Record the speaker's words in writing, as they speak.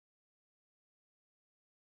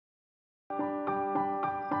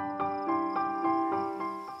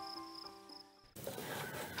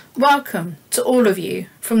Welcome to all of you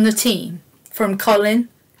from the team, from Colin,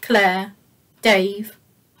 Claire, Dave,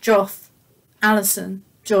 Joth, Alison,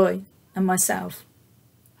 Joy and myself.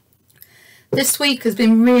 This week has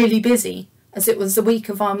been really busy as it was the week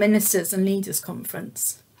of our Ministers and Leaders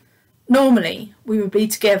Conference. Normally we would be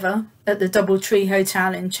together at the Doubletree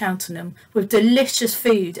Hotel in Cheltenham with delicious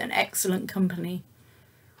food and excellent company.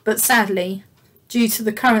 But sadly, due to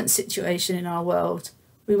the current situation in our world,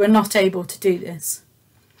 we were not able to do this.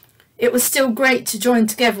 It was still great to join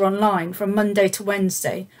together online from Monday to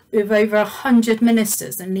Wednesday with over 100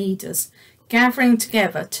 ministers and leaders gathering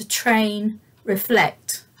together to train,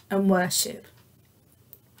 reflect and worship.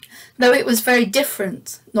 Though it was very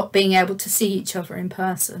different not being able to see each other in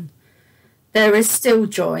person, there is still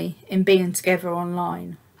joy in being together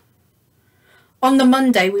online. On the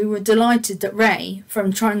Monday we were delighted that Ray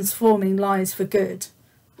from Transforming Lives for Good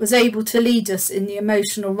was able to lead us in the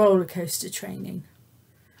emotional roller coaster training.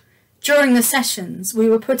 During the sessions, we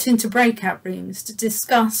were put into breakout rooms to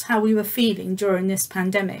discuss how we were feeling during this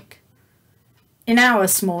pandemic. In our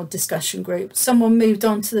small discussion group, someone moved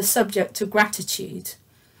on to the subject of gratitude,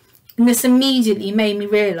 and this immediately made me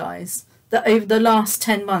realise that over the last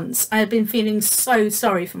 10 months I had been feeling so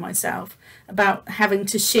sorry for myself about having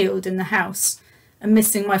to shield in the house and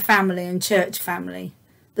missing my family and church family,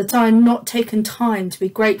 that I had not taken time to be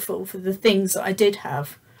grateful for the things that I did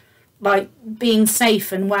have, like being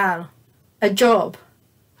safe and well, a job,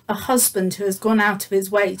 a husband who has gone out of his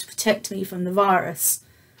way to protect me from the virus,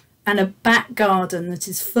 and a back garden that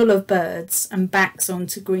is full of birds and backs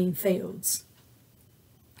onto green fields.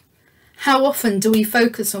 How often do we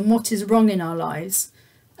focus on what is wrong in our lives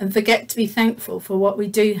and forget to be thankful for what we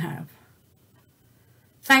do have?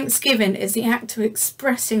 Thanksgiving is the act of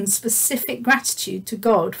expressing specific gratitude to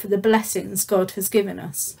God for the blessings God has given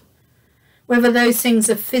us. Whether those things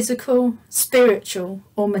are physical, spiritual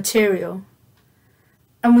or material.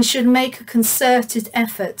 And we should make a concerted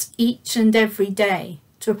effort each and every day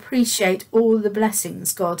to appreciate all the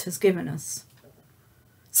blessings God has given us.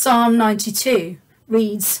 Psalm 92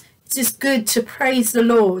 reads, "It is good to praise the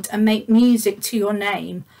Lord and make music to your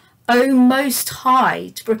name, O Most High,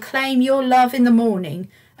 to proclaim your love in the morning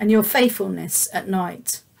and your faithfulness at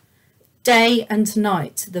night." Day and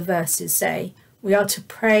night, the verses say, we are to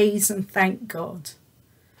praise and thank God.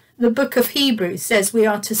 The book of Hebrews says we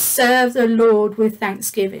are to serve the Lord with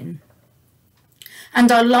thanksgiving.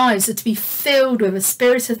 And our lives are to be filled with a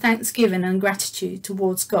spirit of thanksgiving and gratitude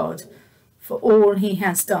towards God for all he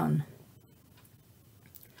has done.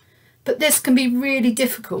 But this can be really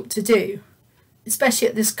difficult to do, especially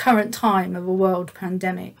at this current time of a world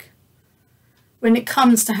pandemic. When it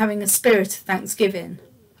comes to having a spirit of thanksgiving,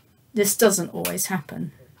 this doesn't always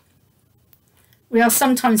happen. We are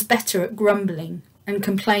sometimes better at grumbling and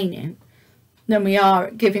complaining than we are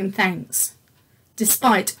at giving thanks,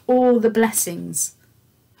 despite all the blessings.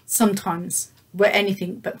 Sometimes we're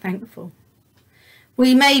anything but thankful.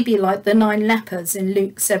 We may be like the 9 lepers in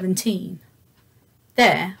Luke 17.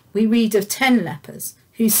 There we read of 10 lepers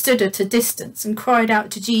who stood at a distance and cried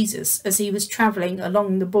out to Jesus as he was travelling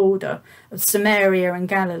along the border of Samaria and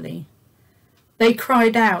Galilee. They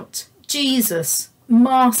cried out, "Jesus,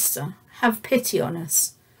 Master, have pity on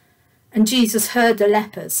us." And Jesus heard the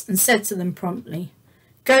lepers and said to them promptly,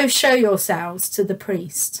 "Go show yourselves to the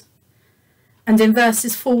priest." And in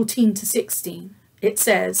verses 14 to 16 it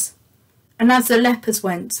says, "And as the lepers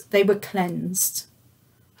went, they were cleansed.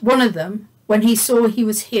 One of them, when he saw he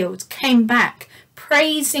was healed, came back,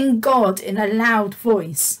 praising God in a loud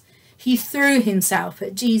voice. He threw himself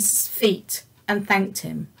at Jesus' feet and thanked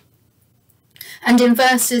him." And in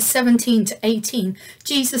verses 17 to 18,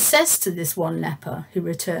 Jesus says to this one leper who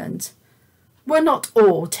returned, "Were not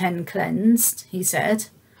all 10 cleansed?" he said.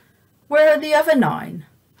 "Where are the other 9?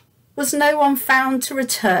 Was no one found to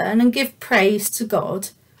return and give praise to God,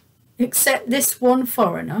 except this one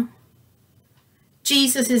foreigner?"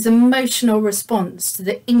 Jesus' emotional response to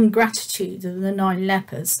the ingratitude of the 9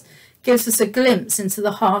 lepers gives us a glimpse into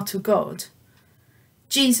the heart of God.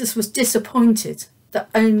 Jesus was disappointed that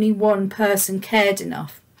only one person cared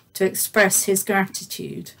enough to express his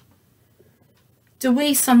gratitude. Do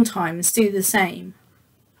we sometimes do the same?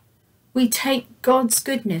 We take God's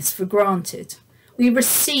goodness for granted. We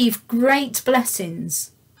receive great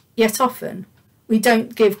blessings, yet often we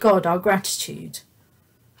don't give God our gratitude.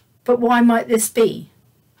 But why might this be,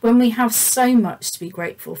 when we have so much to be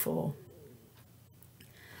grateful for?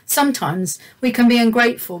 Sometimes we can be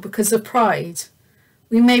ungrateful because of pride.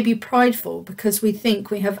 We may be prideful because we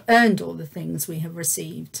think we have earned all the things we have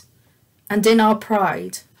received. And in our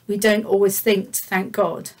pride, we don't always think to thank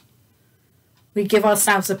God. We give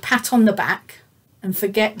ourselves a pat on the back and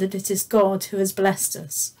forget that it is God who has blessed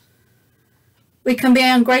us. We can be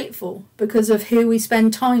ungrateful because of who we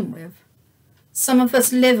spend time with. Some of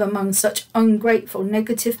us live among such ungrateful,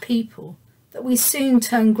 negative people that we soon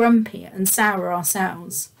turn grumpy and sour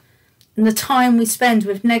ourselves. And the time we spend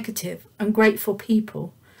with negative, ungrateful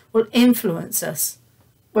people will influence us,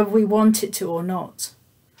 whether we want it to or not.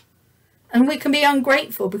 And we can be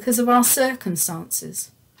ungrateful because of our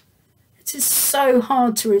circumstances. It is so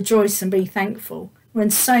hard to rejoice and be thankful when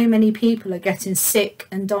so many people are getting sick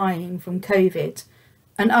and dying from COVID,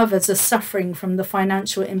 and others are suffering from the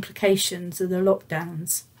financial implications of the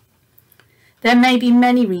lockdowns. There may be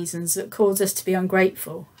many reasons that cause us to be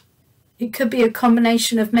ungrateful. It could be a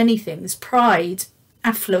combination of many things: pride,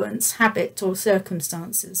 affluence, habit, or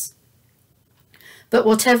circumstances. But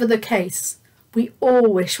whatever the case, we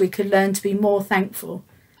all wish we could learn to be more thankful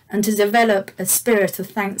and to develop a spirit of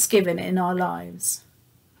thanksgiving in our lives.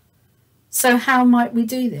 So how might we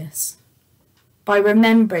do this? By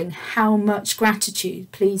remembering how much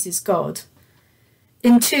gratitude pleases God.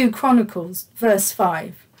 In 2 Chronicles, verse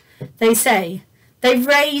 5, they say, "They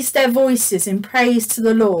raised their voices in praise to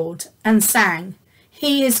the Lord and sang,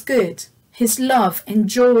 'He is good, his love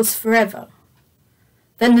endures forever.'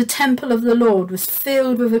 Then the temple of the Lord was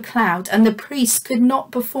filled with a cloud, and the priests could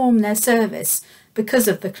not perform their service because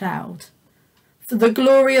of the cloud. For the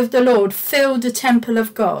glory of the Lord filled the temple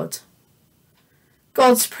of God."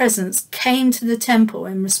 God's presence came to the temple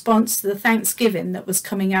in response to the thanksgiving that was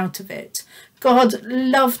coming out of it. God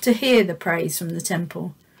loved to hear the praise from the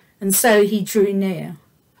temple, and so he drew near.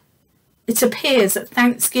 It appears that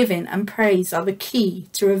thanksgiving and praise are the key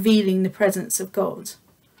to revealing the presence of God.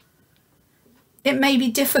 It may be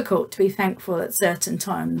difficult to be thankful at certain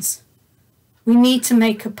times. We need to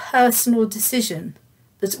make a personal decision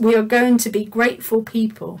that we are going to be grateful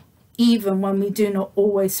people, even when we do not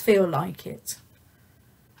always feel like it.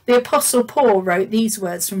 The Apostle Paul wrote these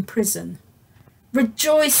words from prison: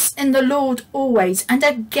 "Rejoice in the Lord always, and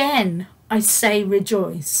again I say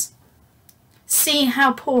rejoice." See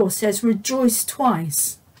how Paul says rejoice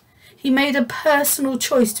twice. He made a personal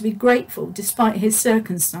choice to be grateful despite his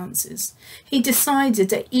circumstances. He decided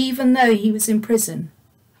that even though he was in prison,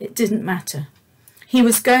 it didn't matter. He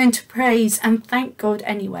was going to praise and thank God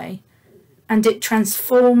anyway, and it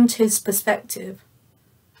transformed his perspective.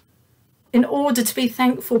 In order to be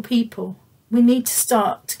thankful people, we need to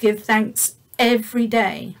start to give thanks every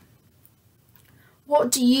day. What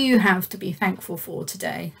do you have to be thankful for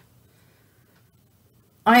today?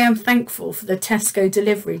 I am thankful for the Tesco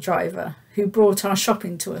delivery driver who brought our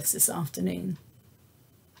shopping to us this afternoon.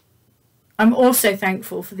 I'm also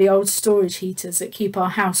thankful for the old storage heaters that keep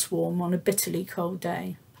our house warm on a bitterly cold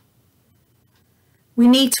day. We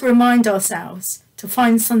need to remind ourselves to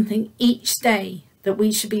find something each day that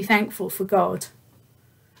we should be thankful for God.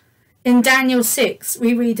 In Daniel 6,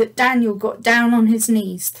 we read that Daniel got down on his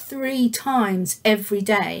knees 3 times every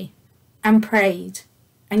day and prayed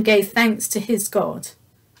and gave thanks to his God.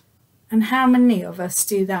 And how many of us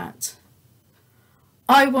do that?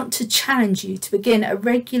 I want to challenge you to begin a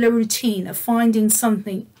regular routine of finding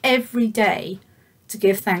something every day to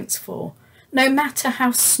give thanks for, no matter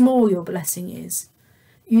how small your blessing is.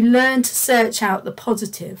 You learn to search out the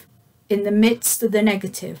positive in the midst of the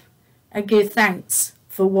negative and give thanks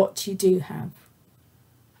for what you do have.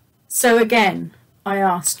 So again, I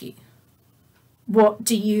ask you, what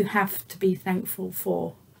do you have to be thankful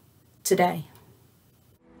for today?